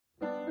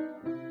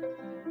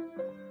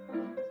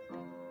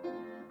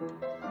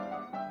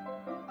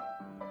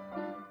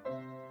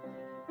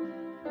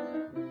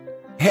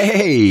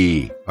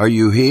Hey, are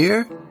you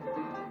here?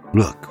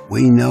 Look,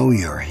 we know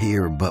you're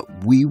here, but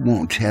we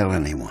won't tell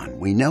anyone.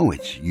 We know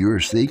it's your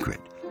secret.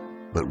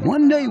 But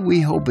one day we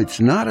hope it's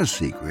not a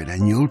secret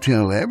and you'll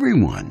tell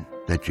everyone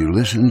that you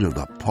listen to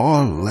the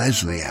Paul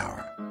Leslie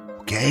Hour.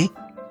 Okay?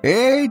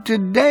 Hey,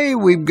 today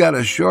we've got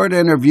a short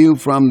interview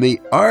from the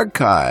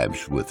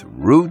archives with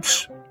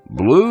roots,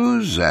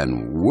 blues,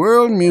 and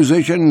world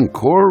musician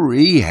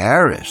Corey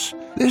Harris.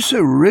 This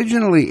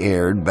originally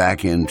aired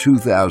back in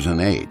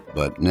 2008,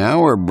 but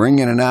now we're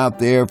bringing it out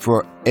there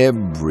for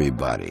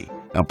everybody.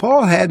 Now,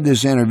 Paul had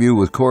this interview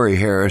with Corey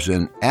Harris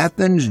in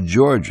Athens,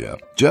 Georgia,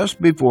 just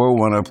before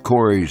one of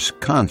Corey's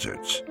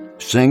concerts.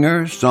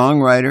 Singer,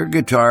 songwriter,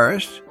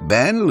 guitarist,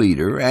 band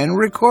leader, and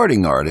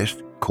recording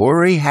artist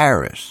Corey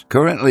Harris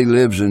currently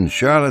lives in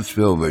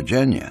Charlottesville,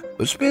 Virginia,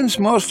 but spends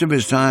most of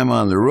his time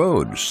on the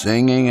road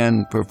singing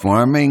and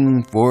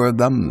performing for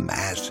the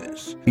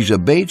masses. He's a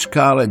Bates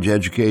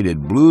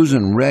College-educated blues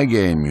and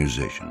reggae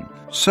musician.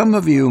 Some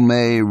of you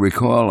may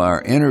recall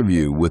our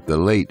interview with the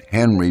late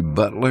Henry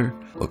Butler.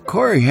 Well,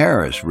 Corey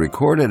Harris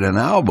recorded an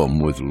album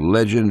with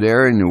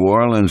legendary New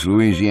Orleans,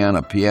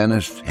 Louisiana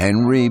pianist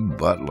Henry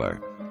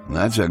Butler.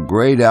 That's a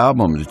great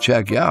album to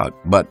check out,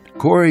 but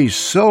Corey's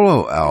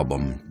solo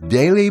album,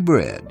 Daily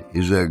Bread,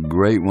 is a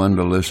great one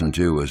to listen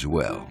to as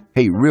well.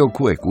 Hey, real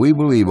quick, we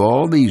believe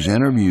all these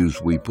interviews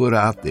we put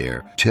out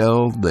there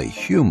tell the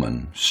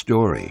human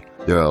story.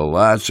 There are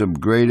lots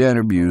of great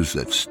interviews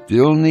that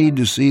still need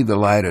to see the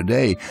light of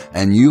day,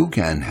 and you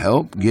can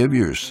help give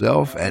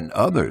yourself and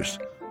others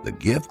the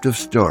gift of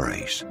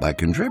stories by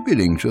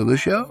contributing to the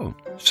show.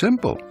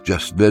 Simple.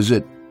 Just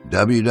visit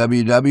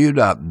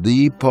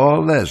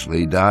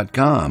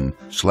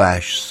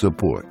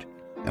www.thepaulleslie.com/support.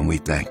 And we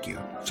thank you.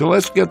 So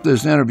let's get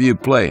this interview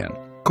playing.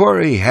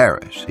 Corey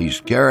Harris, he's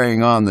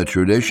carrying on the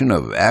tradition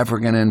of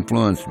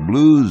African-influenced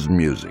blues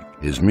music.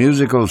 His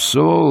musical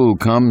soul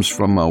comes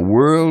from a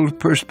world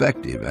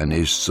perspective, and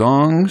his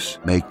songs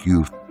make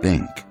you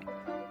think.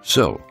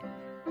 So,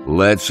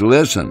 let's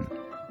listen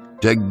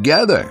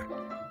together.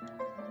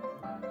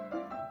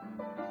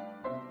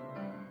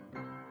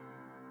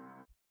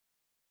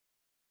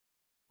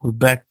 We're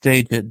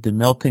backstage at the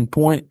Melting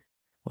Point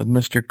with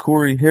Mr.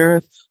 Corey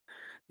Harris.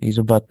 He's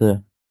about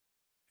to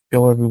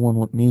show everyone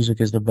what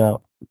music is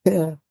about.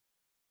 Yeah.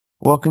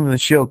 Welcome to the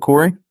show,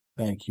 Corey.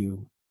 Thank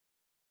you.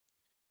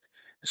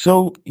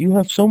 So you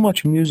have so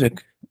much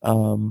music,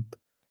 and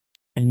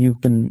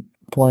you've been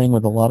playing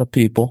with a lot of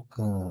people.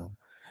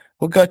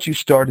 What got you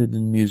started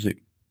in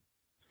music?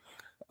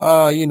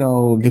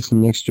 Just a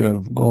mixture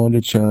of going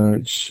to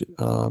church,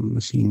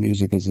 listening to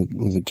music as a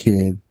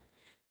kid.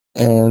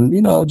 And,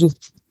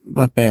 just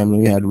my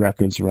family had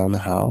records around the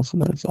house,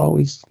 and I just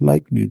always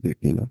liked music,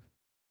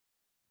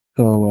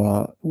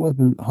 So it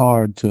wasn't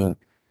hard to,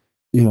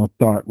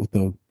 start with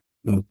those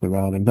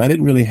surroundings. I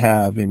didn't really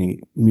have any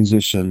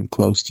musician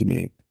close to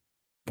me,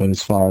 but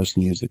as far as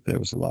music, there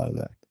was a lot of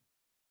that.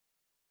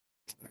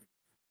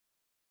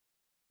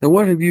 And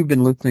what have you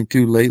been listening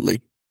to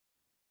lately?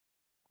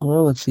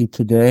 Well, let's see.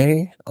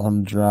 Today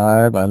on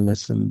Drive, I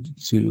listened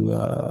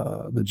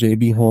to the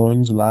J.B.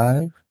 Horns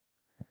live.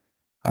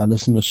 I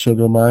listened to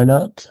Sugar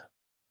Minott.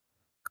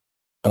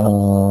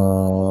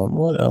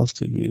 What else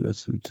did we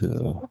listen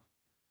to?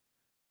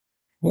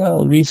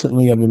 Well,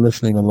 recently I've been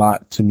listening a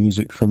lot to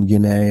music from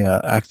Guinea.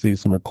 Actually,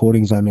 some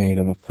recordings I made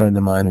of a friend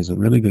of mine who's a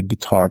really good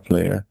guitar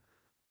player.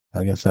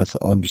 I guess that's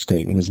an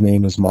understatement. His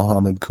name is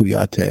Mohamed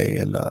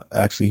Kouyaté, and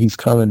actually he's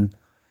coming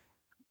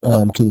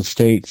to the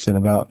States in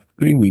about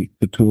 3 weeks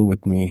to tour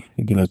with me.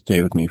 He's going to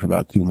stay with me for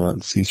about 2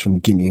 months. He's from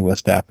Guinea,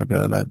 West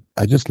Africa, and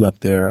I just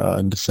left there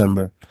in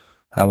December.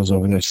 I was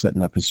over there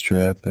setting up his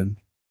trip and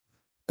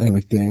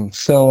everything.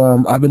 So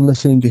I've been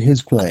listening to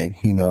his playing.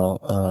 He's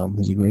a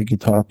great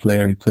guitar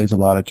player. He plays a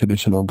lot of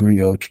traditional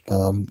griot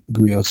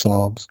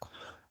songs,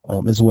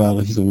 as well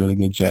as he's a really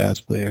good jazz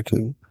player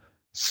too.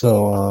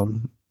 So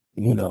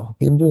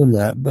been doing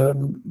that. But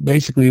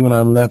basically, when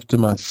I'm left to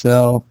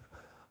myself,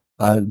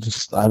 I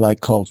like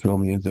cultural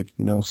music.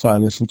 So I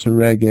listen to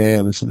reggae,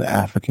 I listen to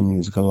African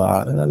music a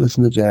lot, and I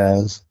listen to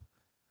jazz.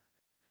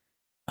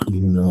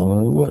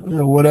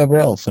 Whatever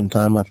else.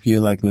 Sometimes I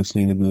feel like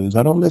listening to blues.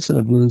 I don't listen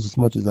to blues as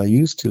much as I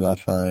used to, I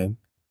find.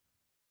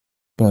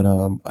 But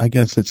I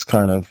guess it's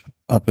kind of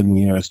up in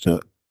the air as to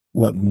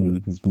what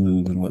blues is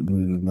blues and what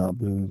blues is not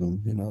blues.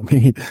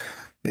 And,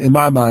 in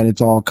my mind,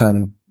 it's all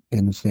kind of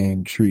in the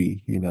same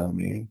tree,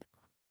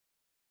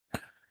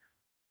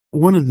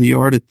 One of the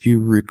artists you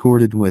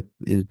recorded with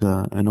is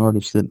an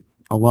artist that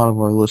a lot of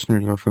our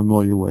listeners are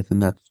familiar with,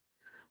 and that's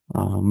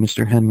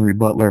Mr. Henry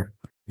Butler.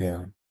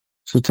 Yeah.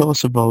 So tell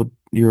us about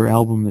your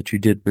album that you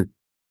did with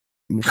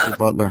Mr.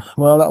 Butler.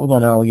 Well, that was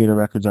on Alligator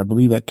Records. I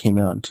believe that came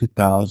out in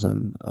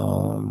 2000.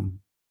 And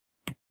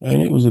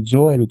it was a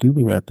joy to do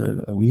the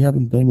record. We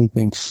haven't done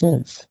anything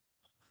since.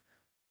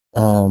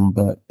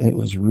 But it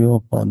was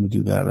real fun to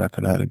do that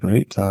record. I had a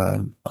great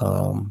time.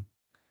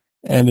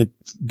 And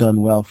it's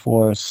done well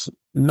for us,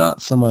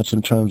 not so much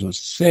in terms of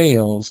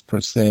sales per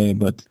se,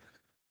 but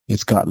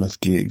it's gotten us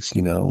gigs.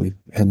 Henry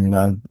and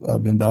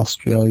I've been to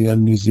Australia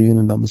and New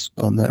Zealand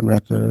on that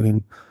record,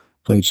 and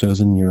played shows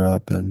in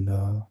Europe and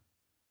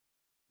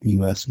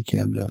U.S. and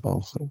Canada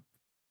also.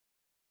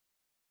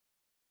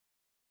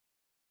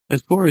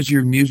 As far as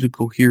your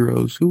musical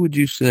heroes, who would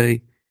you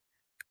say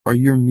are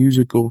your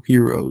musical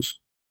heroes?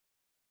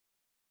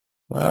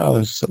 Wow,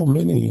 there's so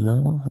many,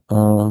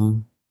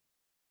 so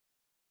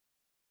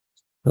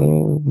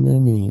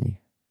many.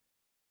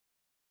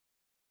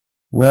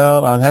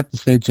 Well, I'd have to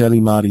say Jelly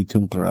Madi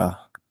Tunkara.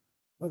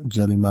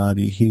 Jelly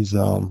Madi, he's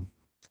from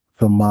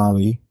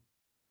Mali.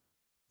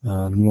 You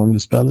want me to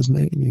spell his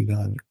name? You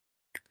got it.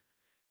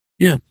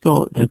 Yeah,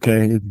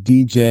 okay. It's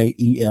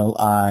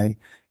DJELIMADY.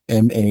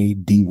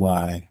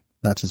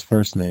 That's his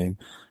first name,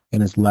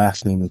 and his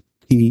last name is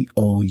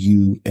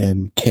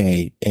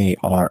TOUNKARA,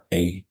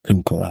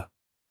 Tunkara.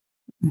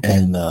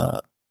 And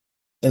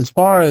as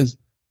far as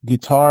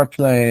guitar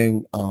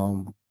playing,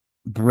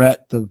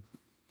 breadth of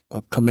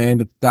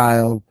command of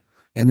style,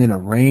 and then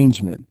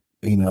arrangement,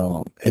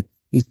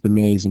 it's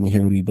amazing to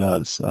hear what he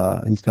does.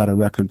 He's got a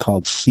record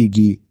called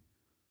Sigi,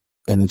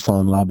 and it's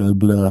on La Belle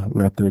Bleu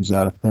Records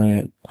out of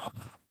France.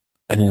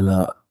 And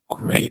a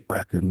great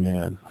record,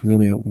 man.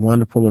 Really a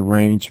wonderful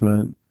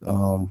arrangement.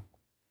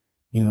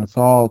 It's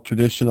all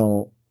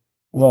traditional.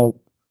 Well,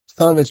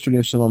 some of it's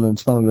traditional, and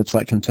some of it's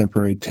like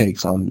contemporary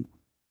takes on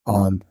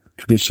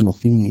traditional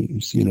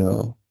themes,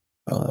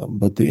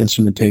 but the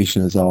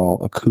instrumentation is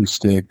all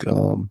acoustic,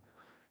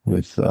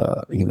 with,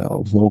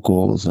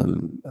 vocals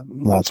and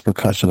lots of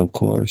percussion, of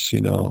course,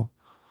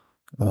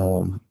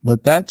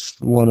 but that's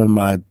one of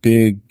my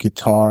big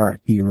guitar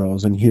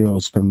heroes and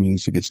heroes for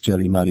music. It's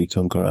Jelly Madi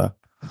Tunkara.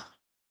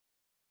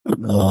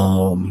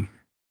 And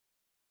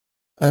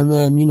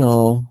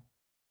then,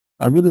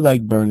 I really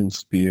like Burning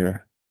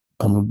Spear.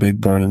 I'm a big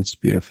Burning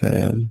Spear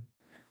fan.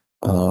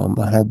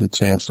 I had the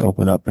chance to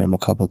open up for him a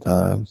couple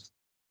times.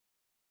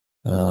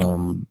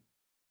 There's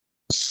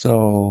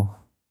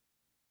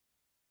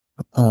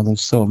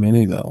so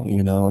many though,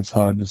 it's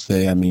hard to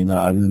say. I mean,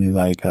 I really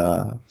like,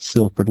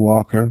 Silford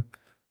Walker.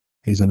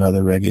 He's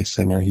another reggae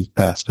singer. He's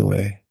passed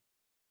away.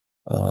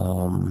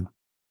 And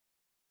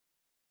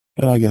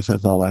I guess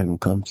that's all I can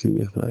come to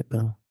with right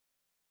now.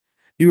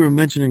 You were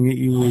mentioning that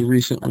you were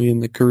recently in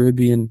the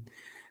Caribbean,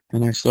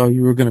 and I saw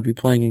you were going to be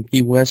playing in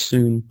Key West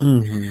soon.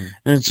 Mm-hmm.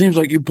 And it seems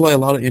like you play a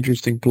lot of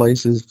interesting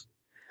places.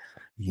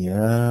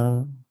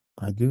 Yeah,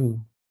 I do.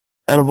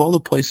 Out of all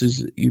the places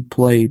that you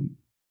played,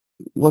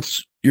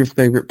 what's your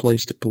favorite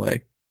place to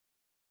play?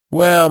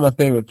 Well, my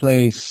favorite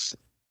place,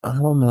 I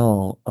don't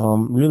know.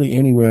 Really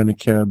anywhere in the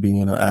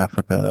Caribbean or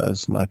Africa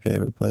is my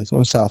favorite place,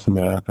 or South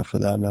America for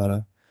that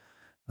matter.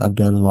 I've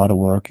done a lot of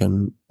work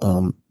in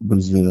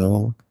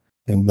Brazil,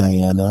 in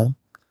Guyana,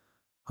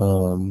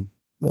 and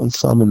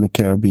some in the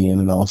Caribbean,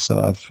 and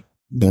also I've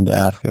been to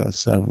Africa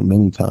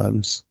many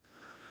times,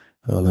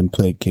 and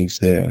played gigs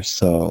there.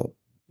 So,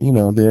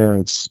 there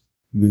it's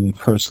really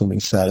personally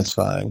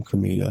satisfying for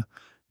me to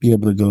be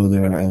able to go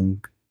there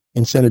and,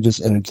 instead of just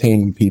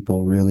entertaining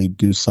people, really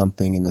do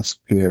something in the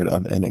spirit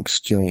of an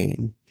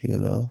exchange,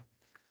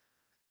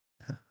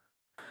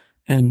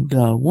 And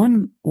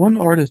one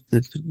artist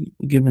that's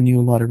given you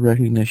a lot of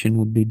recognition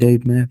would be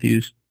Dave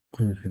Matthews.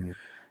 Mm-hmm.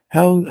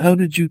 How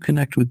did you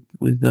connect with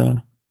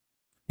him?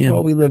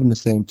 Well, we live in the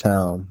same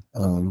town.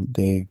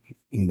 Dave,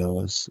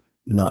 is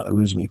not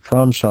originally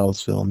from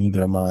Charlottesville,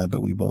 neither am I,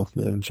 but we both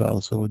live in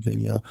Charlottesville,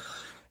 Virginia.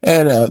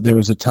 And there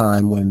was a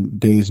time when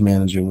Dave's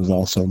manager was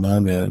also my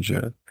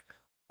manager.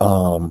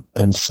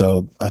 And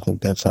so I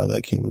think that's how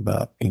that came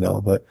about,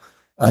 but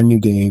I knew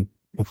Dave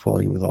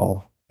before he was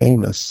all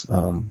famous,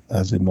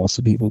 as most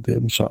of people did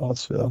in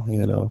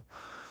Charlottesville,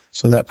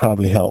 so that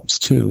probably helps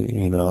too,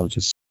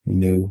 just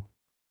knew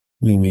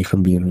me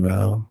from being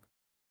around.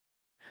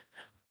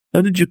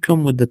 How did you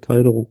come with the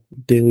title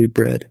Daily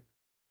Bread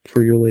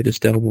for your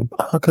latest album?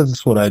 Because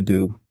it's what I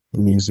do.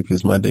 Music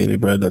is my daily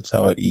bread. That's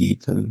how I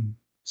eat and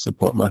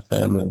support my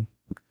family.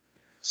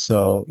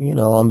 So,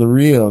 on the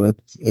real,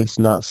 it's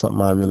not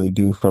something I really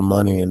do for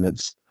money, and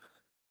it's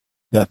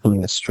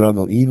definitely a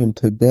struggle even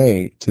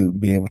today to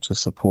be able to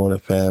support a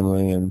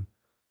family and,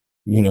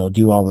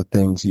 do all the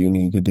things you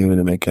need to do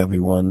to make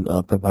everyone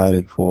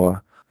provided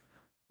for.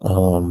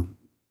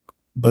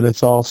 But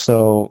it's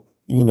also,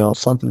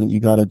 something that you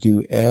got to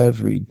do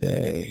every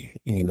day,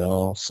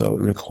 so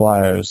it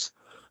requires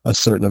a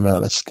certain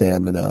amount of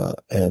stamina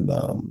and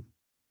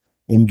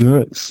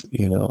endurance,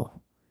 and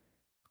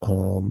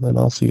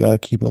also you got to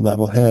keep a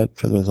level head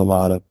because there's a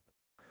lot of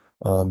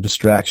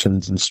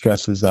distractions and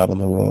stresses out on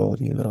the road,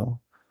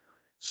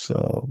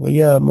 So, but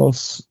yeah,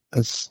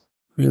 it's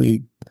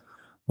really,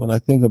 when I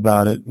think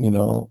about it,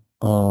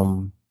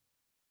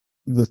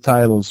 the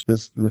title's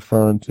just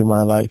referring to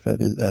my life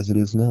as it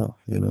is now,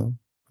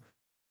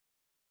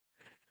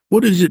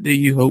 What is it that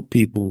you hope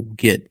people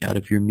get out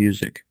of your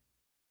music?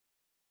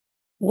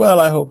 Well,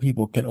 I hope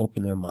people can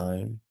open their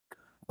mind.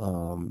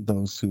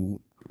 Those who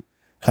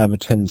have a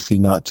tendency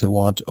not to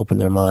want to open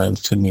their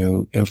minds to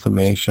new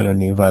information or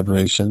new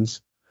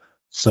vibrations.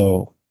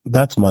 So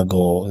that's my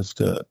goal, is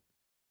to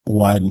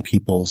widen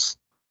people's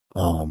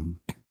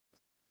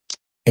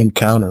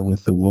encounter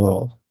with the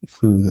world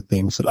through the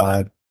things that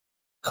I've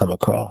come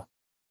across.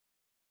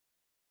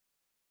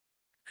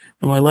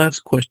 And my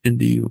last question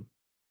to you.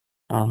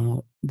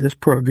 This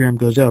program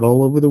goes out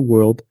all over the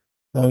world.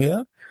 Oh,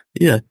 yeah?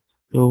 Yeah.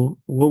 So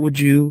what would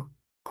you,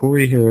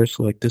 Corey Harris,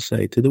 like to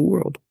say to the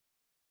world?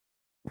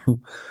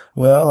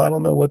 Well, I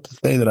don't know what to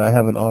say that I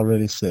haven't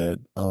already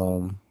said.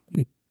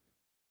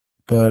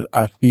 But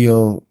I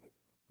feel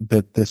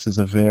that this is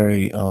a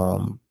very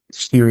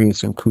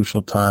serious and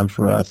crucial time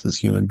for us as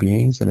human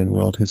beings and in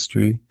world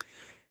history.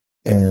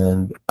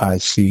 And I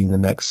see in the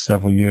next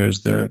several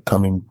years, they're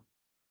coming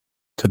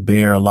to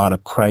bear a lot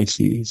of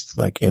crises,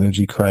 like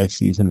energy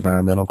crises,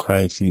 environmental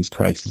crises,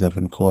 crises of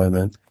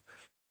employment.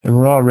 And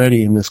we're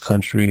already in this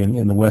country and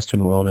in the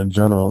Western world in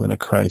general in a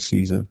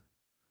crisis of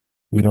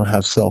we don't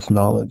have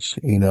self-knowledge.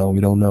 We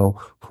don't know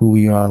who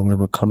we are and where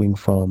we're coming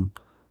from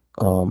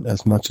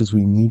as much as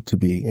we need to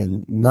be,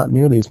 and not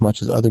nearly as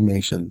much as other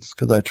nations.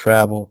 Because I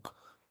travel,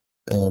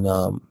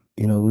 and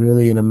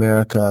really in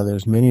America,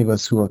 there's many of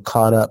us who are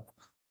caught up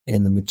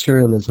in the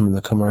materialism and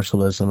the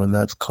commercialism, and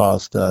that's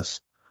caused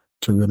us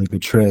to really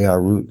betray our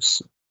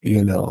roots.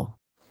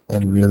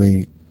 And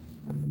really,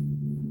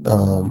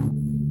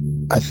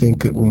 I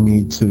think that we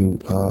need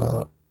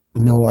to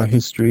know our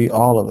history,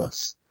 all of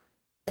us,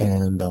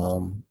 and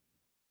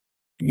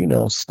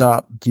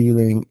stop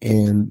dealing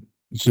in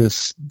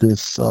just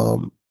this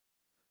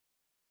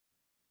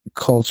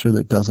culture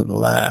that doesn't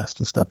last,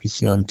 the stuff you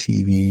see on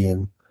TV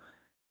and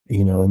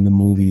in the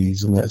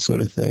movies and that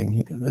sort of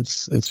thing.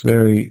 It's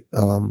very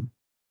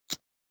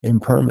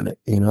impermanent,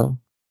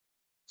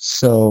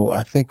 So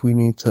I think we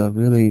need to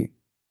really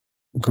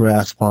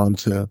grasp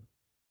onto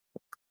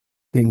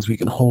things we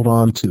can hold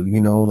on to,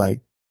 like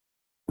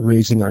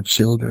raising our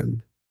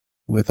children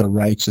with a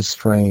righteous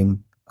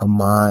frame of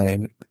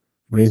mind,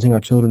 raising our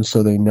children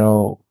so they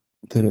know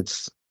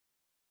that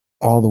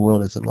all the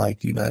world isn't like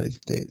the United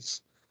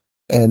States,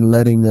 and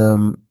letting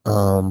them,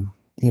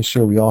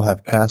 sure, we all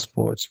have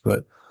passports,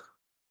 but,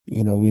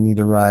 we need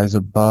to rise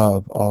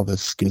above all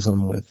this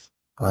schism with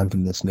I'm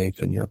from this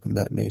nation, you're from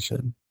that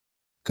nation.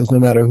 Because no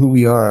matter who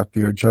we are, if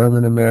you're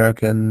German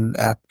American,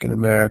 African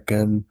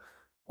American,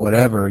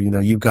 whatever,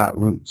 you've got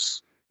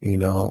roots,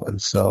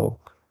 and so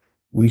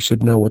we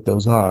should know what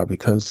those are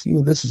because,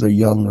 this is a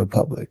young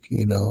republic,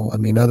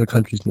 other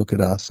countries look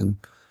at us and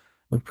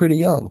we're pretty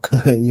young,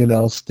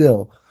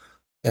 still.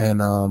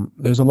 And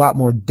there's a lot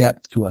more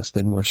depth to us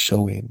than we're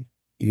showing,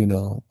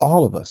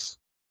 all of us.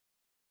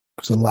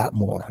 There's a lot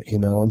more,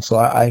 and so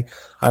I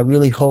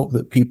really hope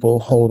that people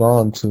hold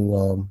on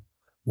to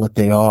what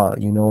they are,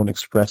 and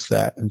express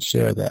that and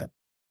share that.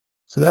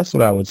 So that's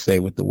what I would say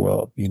with the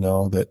world,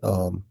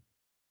 that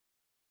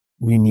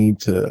we need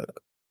to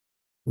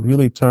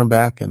really turn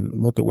back and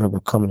look at where we're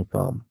coming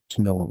from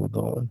to know where we're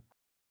going.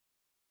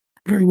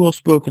 Very well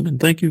spoken, and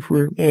thank you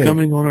for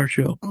coming on our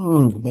show.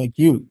 Thank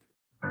you.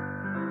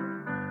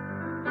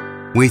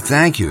 We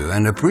thank you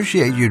and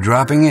appreciate you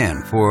dropping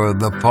in for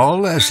the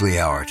Paul Leslie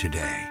Hour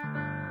today.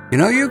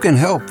 You can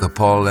help the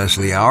Paul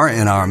Leslie Hour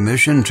in our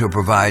mission to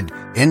provide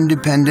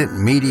independent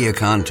media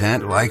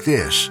content like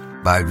this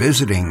by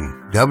visiting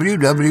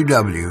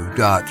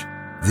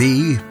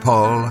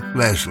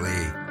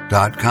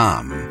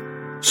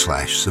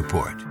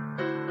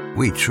www.thepaulleslie.com/support.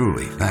 We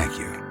truly thank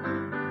you.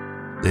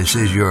 This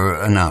is your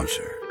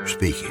announcer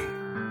speaking.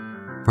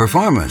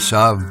 Performance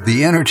of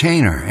The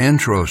Entertainer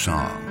intro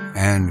song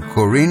and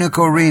Corina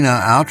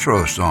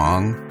outro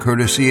song,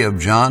 courtesy of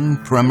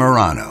John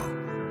Primorano.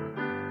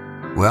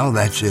 Well,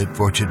 that's it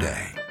for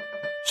today.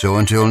 So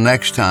until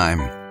next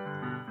time,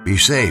 be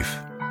safe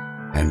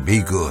and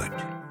be good.